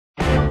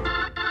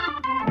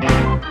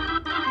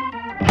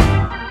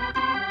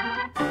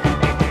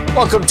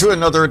Welcome to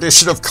another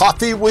edition of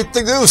Coffee with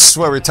the Goose,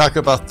 where we talk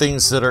about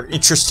things that are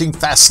interesting,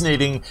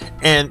 fascinating,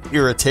 and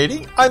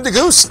irritating. I'm the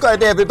Goose,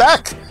 glad to have you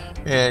back.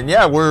 And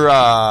yeah, we're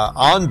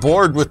on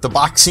board with the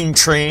boxing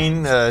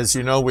train. As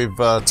you know, we've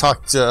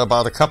talked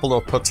about a couple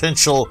of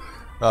potential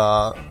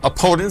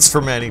opponents for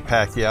Manny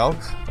Pacquiao.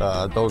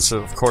 Those,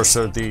 of course,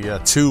 are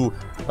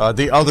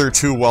the other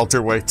two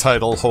welterweight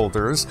title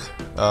holders.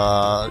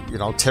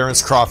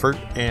 Terrence Crawford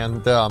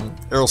and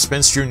Errol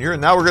Spence Jr.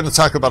 And now we're going to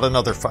talk about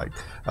another fight.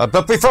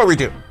 But before we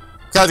do,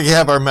 got to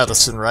have our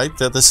medicine, right?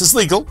 This is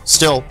legal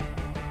still.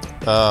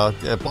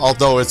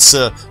 Although it's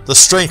the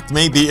strength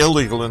may be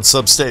illegal in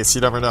some states,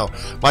 you never know.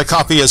 My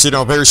coffee is,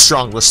 very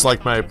strong, just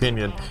like my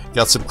opinion.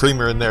 Got some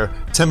creamer in there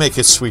to make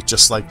it sweet,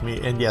 just like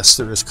me. And yes,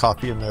 there is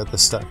coffee in there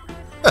this time.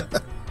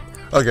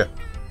 Okay.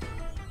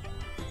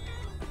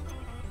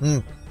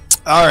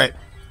 All right.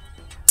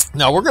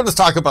 Now we're going to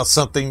talk about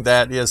something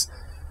that is,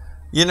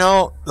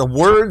 the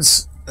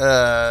words,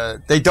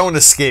 they don't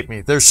escape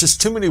me. There's just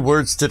too many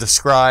words to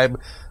describe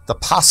the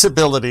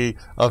possibility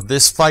of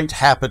this fight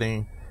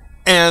happening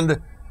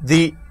and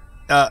the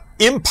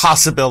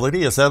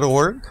impossibility, is that a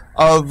word,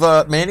 of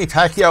Manny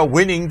Pacquiao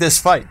winning this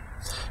fight.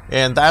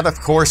 And that,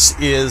 of course,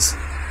 is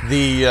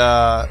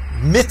the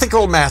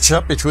mythical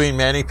matchup between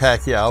Manny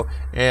Pacquiao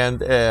and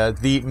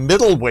the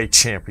middleweight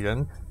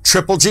champion,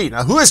 Triple G.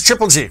 Now, who is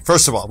Triple G?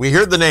 First of all, we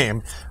hear the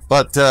name,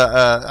 but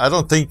I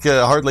don't think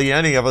hardly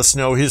any of us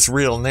know his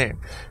real name.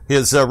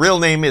 His real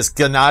name is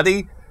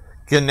Gennady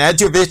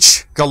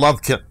Gennadyevich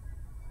Golovkin.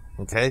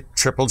 Okay,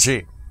 Triple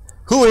G.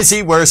 Who is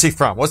he? Where is he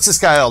from? What's this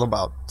guy all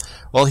about?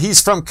 Well,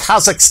 he's from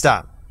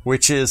Kazakhstan,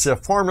 which is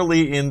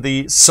formerly in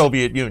the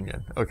Soviet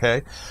Union.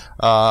 Okay,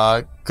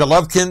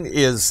 Golovkin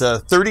is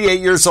 38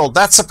 years old.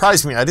 That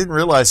surprised me. I didn't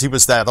realize he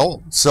was that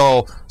old.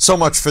 So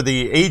much for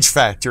the age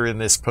factor in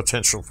this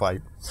potential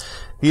fight.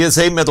 He is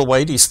a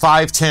middleweight. He's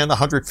 5'10",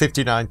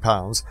 159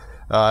 pounds.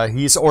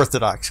 He's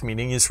orthodox,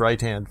 meaning his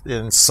right hand.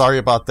 And sorry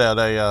about that.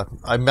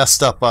 I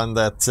messed up on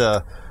that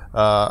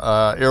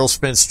Errol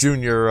Spence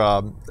Jr.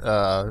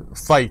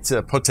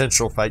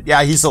 Potential fight.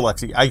 Yeah, he's a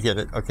lefty. I get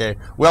it. Okay,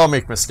 we all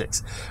make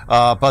mistakes.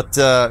 But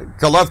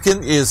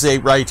Golovkin is a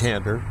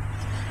right-hander,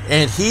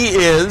 and he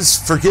is,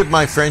 forgive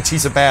my French,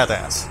 he's a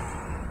badass,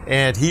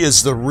 and he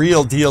is the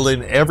real deal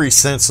in every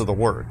sense of the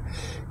word.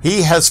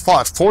 He has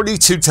fought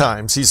 42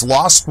 times. He's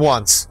lost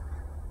once,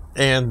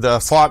 and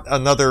fought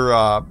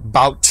another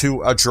bout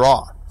to a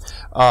draw.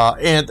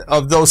 And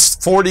of those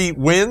 40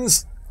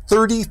 wins,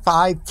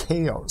 35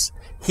 KOs.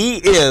 He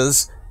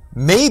is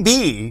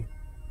maybe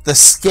the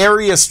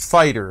scariest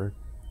fighter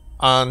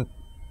on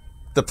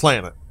the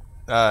planet.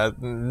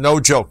 No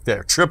joke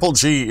there. Triple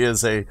G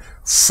is a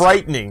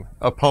frightening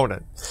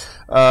opponent.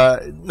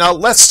 Now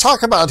let's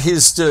talk about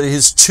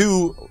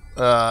the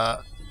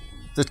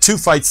two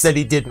fights that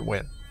he didn't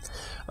win.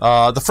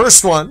 The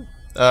first one,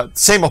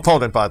 same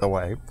opponent, by the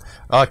way,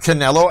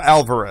 Canelo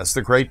Alvarez,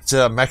 the great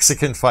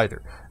Mexican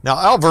fighter. Now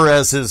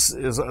Alvarez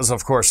is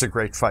of course a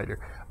great fighter,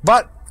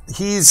 but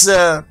he's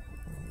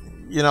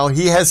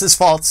he has his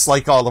faults,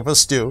 like all of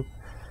us do.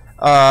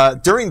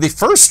 During the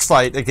first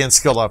fight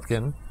against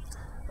Golovkin,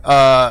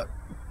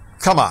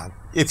 come on,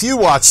 if you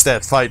watched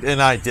that fight,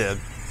 and I did,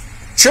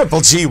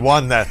 Triple G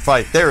won that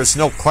fight. There is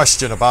no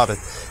question about it.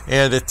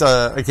 And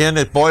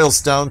it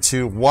boils down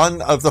to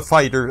one of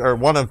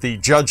the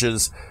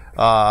judges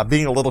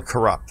being a little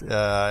corrupt.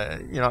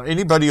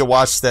 Anybody who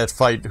watched that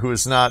fight who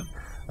is not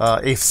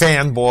a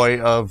fanboy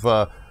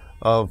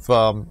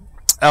of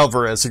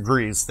Alvarez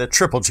agrees that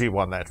Triple G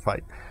won that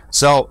fight.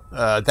 So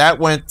that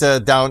went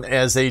down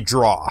as a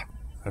draw.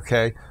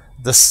 Okay,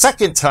 the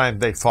second time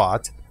they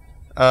fought,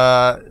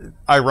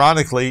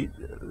 ironically,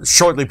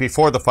 shortly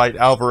before the fight,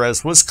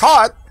 Alvarez was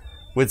caught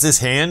with his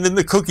hand in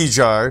the cookie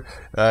jar.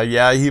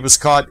 He was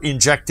caught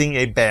injecting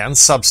a banned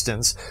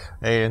substance,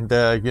 and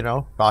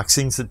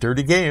boxing's a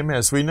dirty game,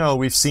 as we know.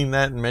 We've seen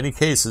that in many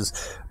cases,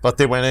 but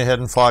they went ahead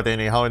and fought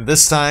anyhow, and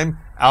this time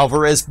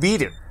Alvarez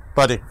beat him.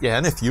 But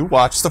again, if you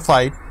watch the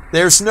fight,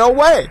 there's no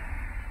way.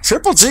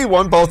 Triple G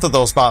won both of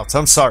those bouts.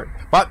 I'm sorry,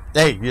 but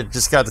hey, you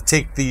just got to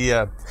take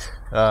the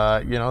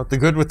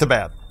good with the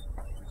bad.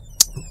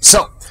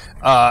 So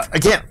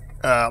again,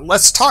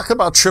 let's talk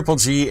about Triple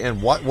G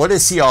and what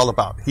is he all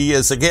about. He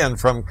is again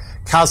from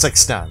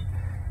Kazakhstan,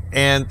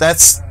 and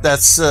that's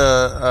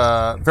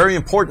very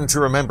important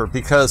to remember,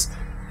 because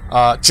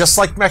just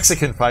like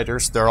Mexican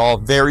fighters, they're all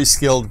very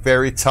skilled,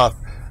 very tough.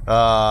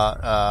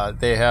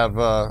 They have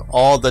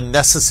all the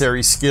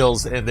necessary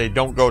skills, and they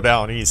don't go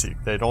down easy.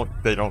 They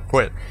don't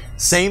quit.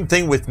 Same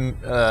thing with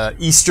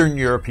Eastern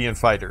European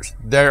fighters.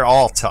 They're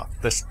all tough.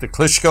 The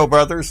Klitschko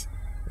brothers,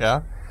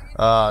 yeah,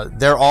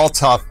 they're all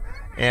tough,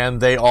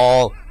 and they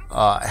all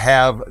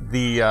have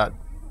the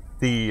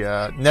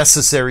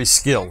necessary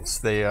skills.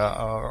 They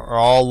are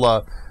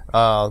all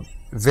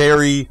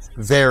very,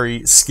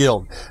 very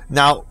skilled.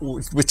 Now,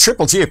 with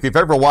Triple G, if you've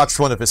ever watched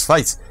one of his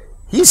fights,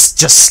 he's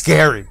just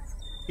scary.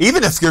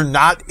 Even if you're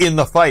not in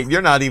the fight,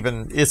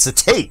 it's a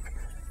tape.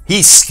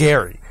 He's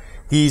scary.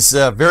 He's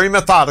very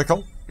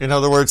methodical. In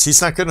other words,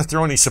 he's not going to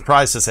throw any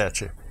surprises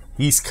at you.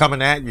 He's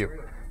coming at you.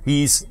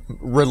 He's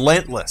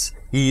relentless.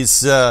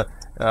 He's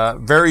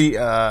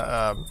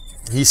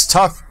he's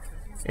tough,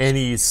 and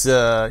he's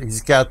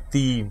got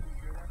the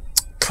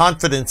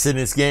confidence in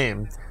his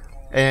game,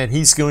 and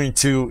he's going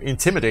to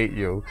intimidate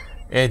you,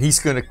 and he's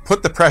going to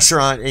put the pressure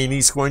on, and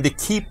he's going to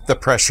keep the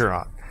pressure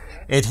on.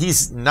 And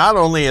he's not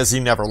only has he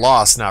never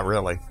lost, not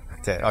really.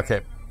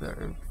 Okay,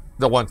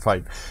 the one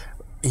fight.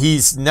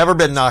 He's never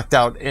been knocked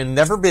out and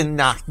never been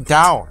knocked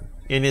down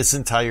in his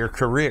entire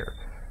career.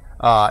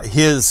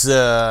 His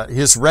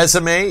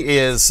resume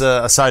is,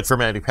 aside from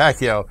Manny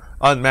Pacquiao,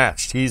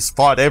 unmatched. He's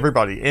fought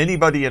everybody,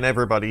 anybody and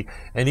everybody,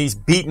 and he's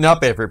beaten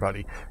up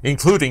everybody,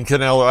 including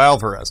Canelo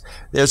Alvarez.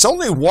 There's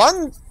only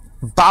one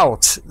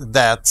bout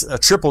that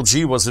Triple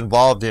G was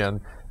involved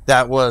in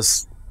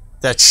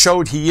that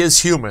showed he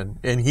is human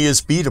and he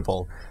is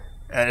beatable.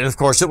 And of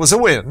course, it was a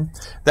win.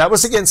 That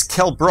was against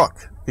Kell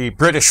Brook, the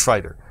British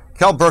fighter.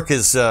 Kell Brook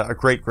is a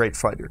great, great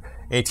fighter.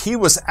 And he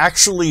was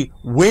actually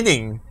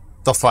winning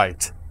the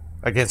fight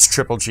against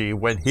Triple G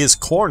when his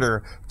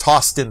corner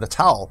tossed in the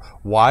towel.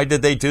 Why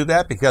did they do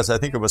that? Because I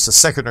think it was the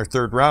second or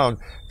third round,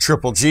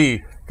 Triple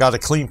G got a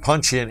clean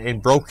punch in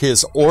and broke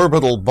his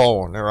orbital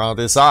bone around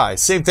his eye.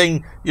 Same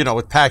thing,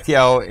 with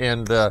Pacquiao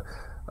and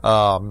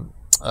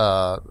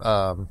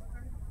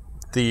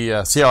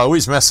see, I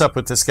always mess up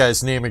with this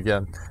guy's name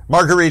again.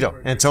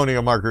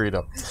 Antonio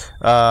Margarito.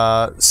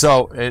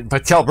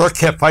 But Kell Brook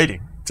kept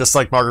fighting, just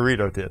like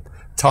Margarito did.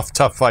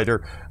 Tough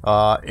fighter.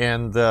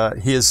 And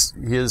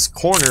his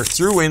corner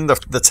threw in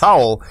the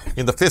towel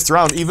in the fifth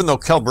round, even though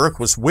Kell Brook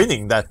was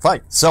winning that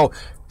fight. So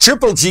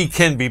Triple G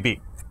can be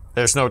beat.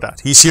 There's no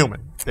doubt. He's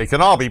human. They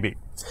can all be beat.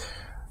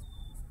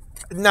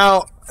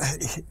 Now,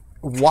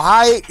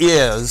 why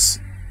is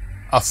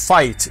a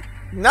fight,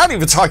 not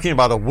even talking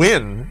about a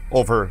win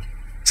over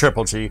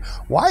Triple G,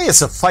 why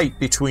is a fight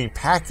between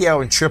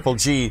Pacquiao and Triple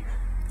G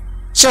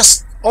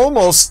just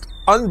almost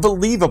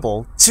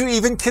unbelievable to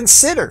even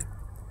consider?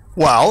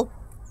 Well,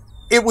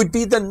 it would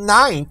be the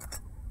ninth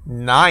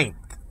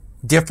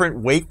different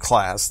weight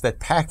class that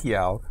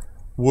Pacquiao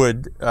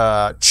would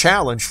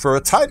challenge for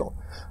a title.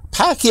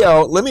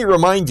 Pacquiao, let me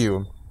remind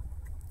you,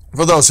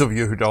 for those of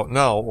you who don't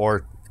know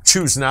or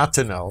choose not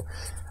to know,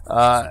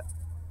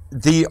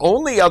 the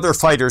only other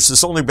fighters,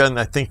 there's only been,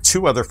 I think,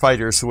 2 other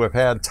fighters who have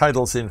had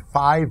titles in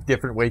 5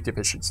 different weight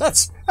divisions.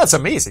 That's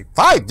amazing.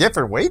 5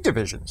 different weight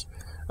divisions.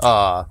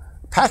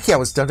 Pacquiao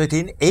has done it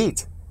in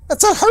 8.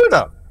 That's unheard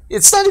of.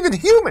 It's not even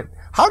human.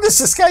 How does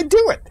this guy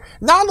do it?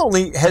 Not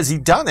only has he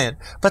done it,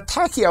 but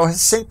Pacquiao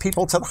has sent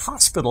people to the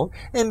hospital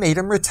and made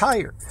him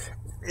retire.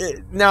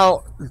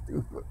 Now,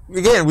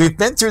 again, we've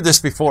been through this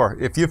before.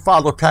 If you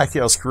follow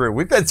Pacquiao's career,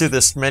 we've been through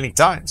this many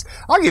times.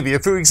 I'll give you a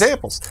few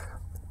examples.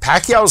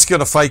 Pacquiao's going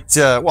to fight,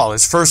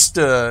 his first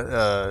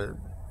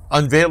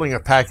unveiling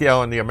of Pacquiao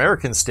on the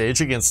American stage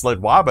against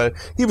Ledwaba,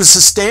 he was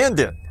a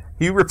stand-in.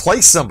 He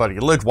replaced somebody.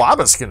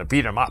 Ledwaba's going to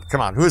beat him up.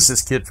 Come on, who is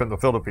this kid from the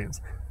Philippines?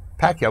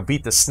 Pacquiao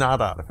beat the snot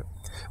out of him.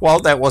 Well,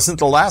 that wasn't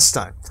the last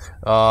time.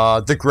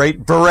 The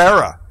great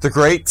Barrera, the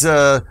great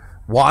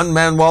Juan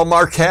Manuel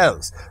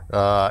Marquez,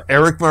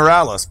 Eric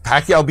Morales.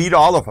 Pacquiao beat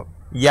all of them.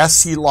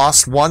 Yes, he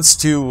lost once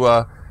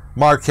to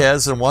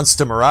Marquez and once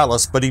to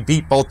Morales, but he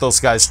beat both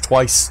those guys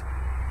twice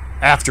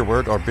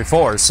afterward or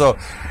before. So,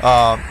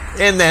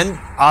 and then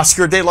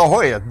Oscar De La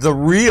Hoya, the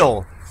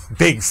real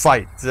big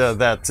fight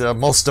that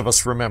most of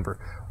us remember.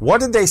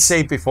 What did they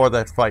say before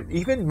that fight?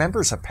 Even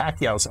members of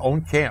Pacquiao's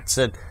own camp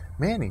said,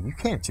 "Manny, you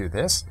can't do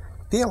this.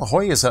 De La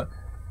Hoya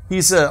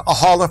he's a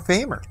Hall of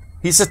Famer.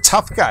 He's a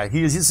tough guy.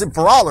 He's a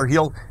brawler.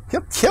 He'll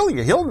kill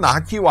you. He'll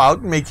knock you out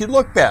and make you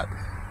look bad."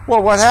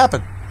 Well, what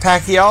happened?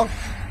 Pacquiao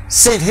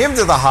sent him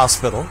to the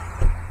hospital,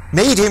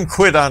 made him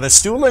quit on a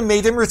stool, and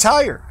made him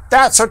retire.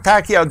 That's what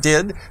Pacquiao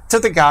did to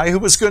the guy who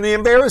was going to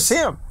embarrass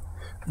him.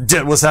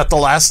 Was that the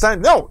last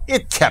time? No,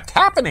 it kept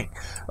happening.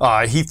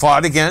 He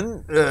fought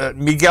again,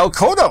 Miguel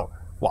Cotto.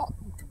 Well,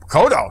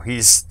 Cotto,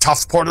 he's a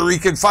tough Puerto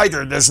Rican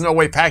fighter. There's no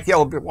way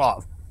Pacquiao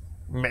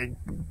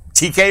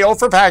TKO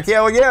for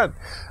Pacquiao again.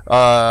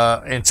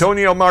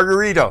 Antonio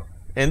Margarito.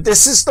 And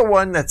this is the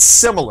one that's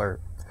similar.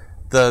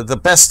 The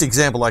best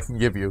example I can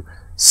give you.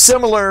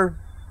 Similar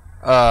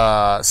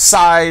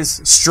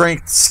size,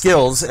 strength,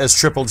 skills as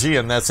Triple G,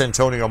 and that's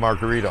Antonio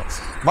Margarito.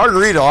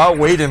 Margarito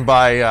outweighed him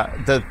by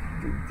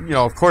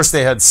of course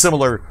they had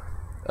similar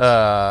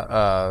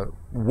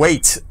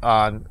weight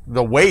on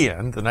the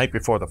weigh-in the night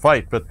before the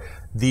fight, but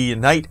the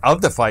night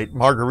of the fight,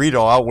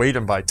 Margarito outweighed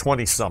him by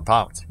 20-some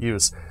pounds. He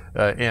was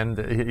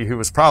he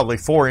was probably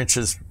 4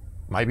 inches,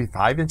 maybe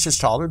 5 inches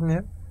taller than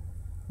him.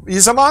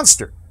 He's a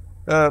monster.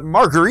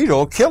 Margarito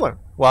will kill him.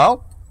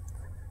 Well,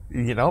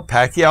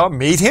 Pacquiao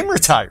made him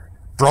retire.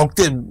 Broke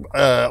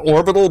the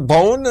orbital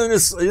bone in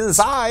his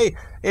eye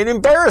and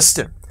embarrassed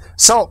him.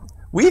 So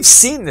we've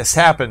seen this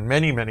happen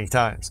many, many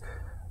times.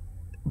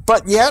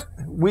 But yet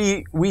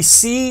we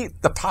see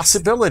the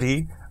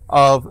possibility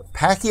of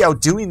Pacquiao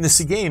doing this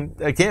again,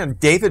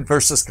 David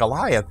versus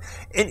Goliath.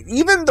 And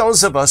even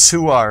those of us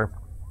who are,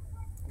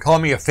 call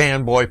me a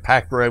fanboy,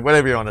 Pac-Boy,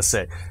 whatever you want to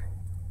say,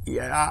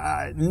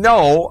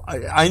 no,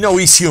 I know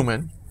he's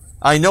human.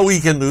 I know he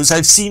can lose.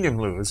 I've seen him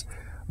lose.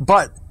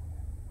 But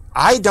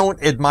I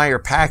don't admire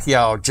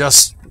Pacquiao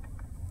just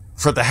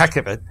for the heck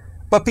of it,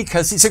 but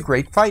because he's a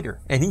great fighter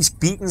and he's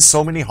beaten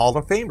so many Hall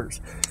of Famers.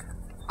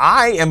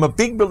 I am a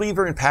big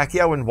believer in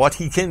Pacquiao and what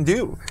he can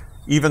do,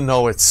 even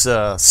though it's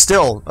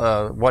still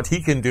what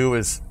he can do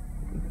is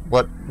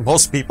what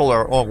most people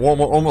are,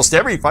 almost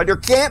every fighter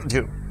can't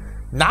do.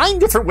 9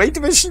 different weight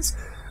divisions.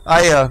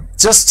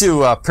 Just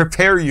to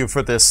prepare you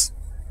for this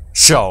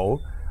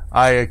show,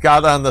 I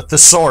got on the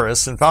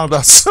thesaurus and found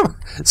out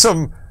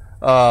some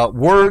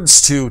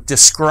words to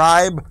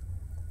describe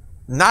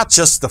not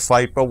just the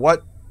fight, but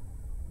what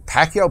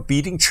Pacquiao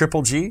beating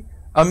Triple G.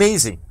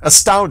 Amazing,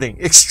 astounding,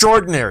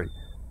 extraordinary,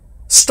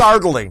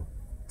 startling,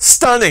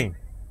 stunning,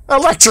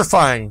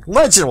 electrifying,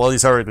 legend. Well,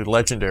 he's already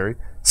legendary.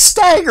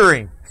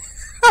 Staggering,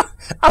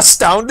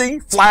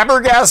 astounding,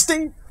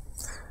 flabbergasting,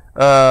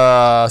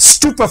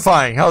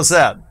 stupefying. How's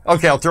that?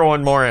 Okay, I'll throw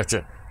one more at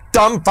you.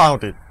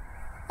 Dumbfounded.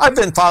 I've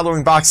been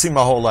following boxing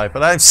my whole life,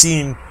 but I've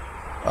seen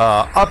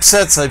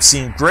upsets. I've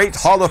seen great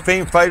Hall of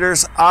Fame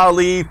fighters: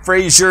 Ali,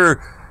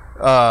 Frazier,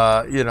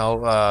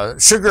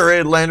 Sugar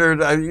Ray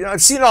Leonard.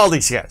 I've seen all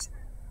these guys.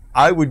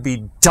 I would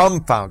be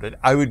dumbfounded.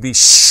 I would be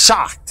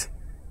shocked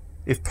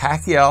if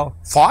Pacquiao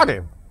fought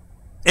him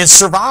and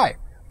survived.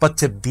 But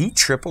to beat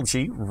Triple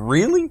G,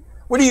 really?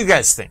 What do you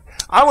guys think?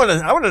 I want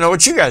to know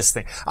what you guys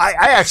think. I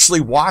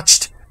actually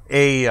watched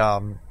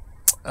and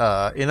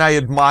I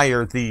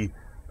admire the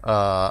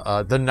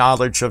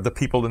knowledge of the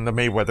people in the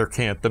Mayweather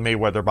camp, the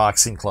Mayweather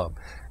Boxing Club,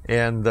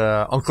 and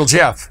Uncle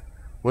Jeff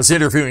was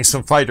interviewing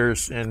some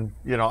fighters, and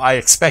I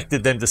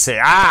expected them to say,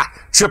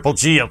 Triple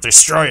G will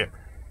destroy him.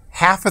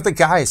 Half of the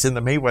guys in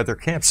the Mayweather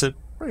camp said,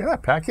 "Oh yeah,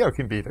 Pacquiao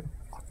can beat him."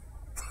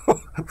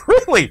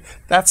 Really?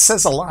 That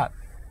says a lot.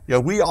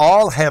 We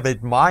all have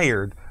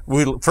admired.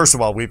 First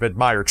of all, we've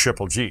admired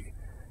Triple G.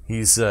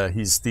 He's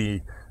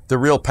the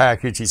real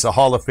package. He's a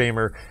Hall of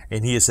Famer,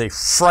 and he is a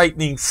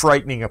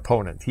frightening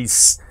opponent.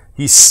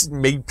 He's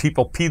made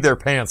people pee their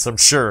pants, I'm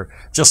sure,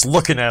 just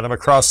looking at him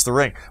across the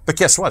ring. But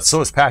guess what?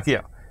 So is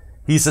Pacquiao.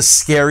 He's a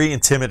scary,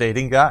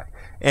 intimidating guy.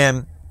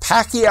 And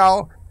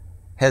Pacquiao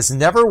has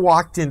never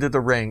walked into the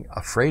ring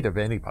afraid of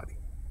anybody.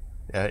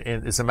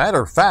 And as a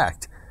matter of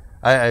fact,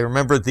 I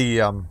remember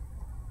the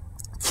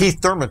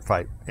Keith Thurman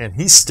fight, and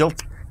he's still,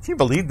 can you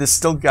believe this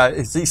still guy,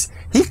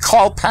 he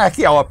called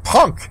Pacquiao a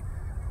punk.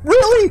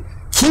 Really?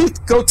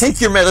 Keith, go take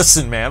your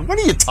medicine, man. What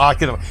are you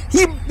talking about?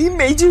 He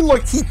made you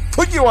look, he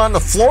put you on the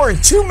floor in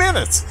 2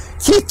 minutes.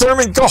 Keith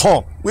Thurman, go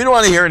home. We don't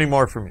want to hear any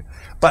more from you.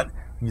 But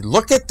you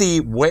look at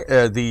the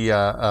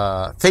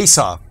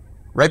face-off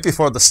right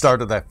before the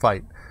start of that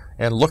fight,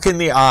 and look in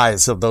the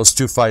eyes of those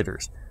two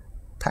fighters.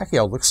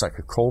 Pacquiao looks like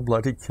a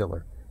cold-blooded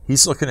killer.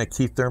 He's looking at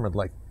Keith Thurman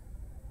like,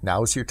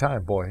 now's your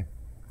time, boy.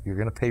 You're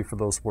going to pay for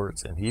those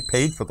words. And he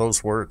paid for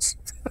those words.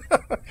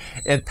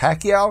 And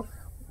Pacquiao,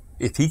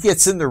 if he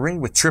gets in the ring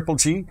with Triple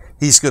G,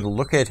 he's going to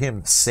look at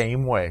him the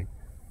same way.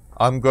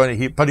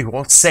 But he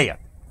won't say it,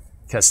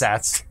 because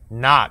that's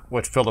not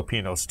what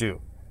Filipinos do.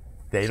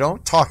 They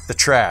don't talk the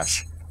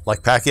trash.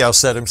 Like Pacquiao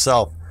said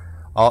himself,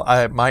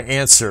 my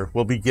answer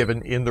will be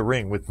given in the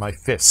ring with my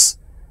fists.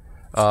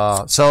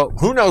 So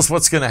who knows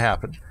what's going to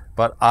happen.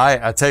 But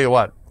I tell you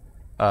what,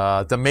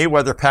 the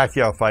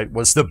Mayweather-Pacquiao fight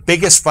was the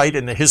biggest fight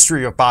in the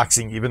history of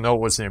boxing, even though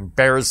it was an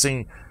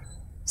embarrassing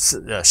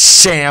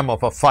sham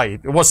of a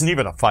fight. It wasn't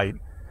even a fight.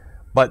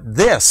 But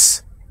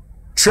this,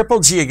 Triple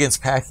G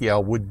against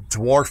Pacquiao, would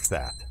dwarf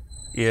that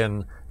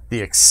in the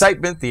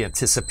excitement, the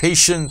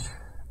anticipation.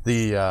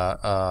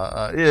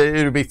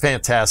 It would be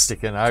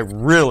fantastic, and I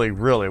really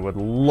would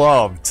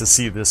love to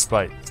see this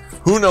fight.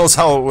 Who knows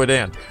how it would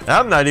end? And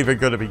I'm not even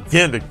going to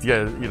begin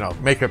to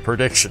make a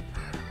prediction.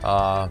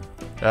 But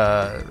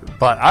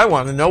I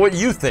want to know what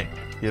you think.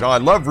 I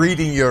love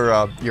reading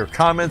your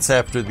comments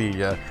after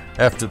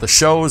the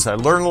shows. I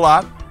learn a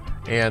lot,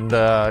 and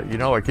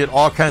I get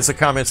all kinds of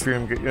comments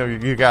from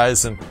you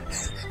guys, and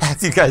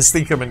half you guys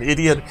think I'm an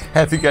idiot,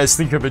 half you guys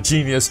think I'm a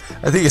genius.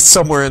 I think it's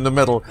somewhere in the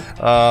middle.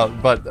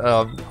 But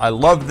I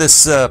love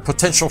this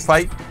potential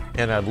fight,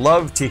 and I'd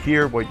love to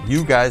hear what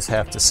you guys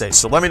have to say.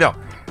 So let me know.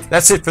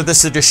 That's it for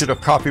this edition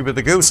of Coffee with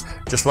the Goose.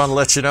 Just want to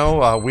let you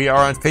know we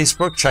are on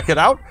Facebook. Check it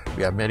out.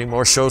 We have many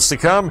more shows to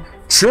come.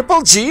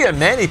 Triple G and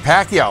Manny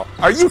Pacquiao.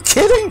 Are you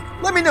kidding?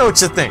 Let me know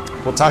what you think.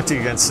 We'll talk to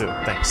you again soon.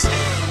 Thanks.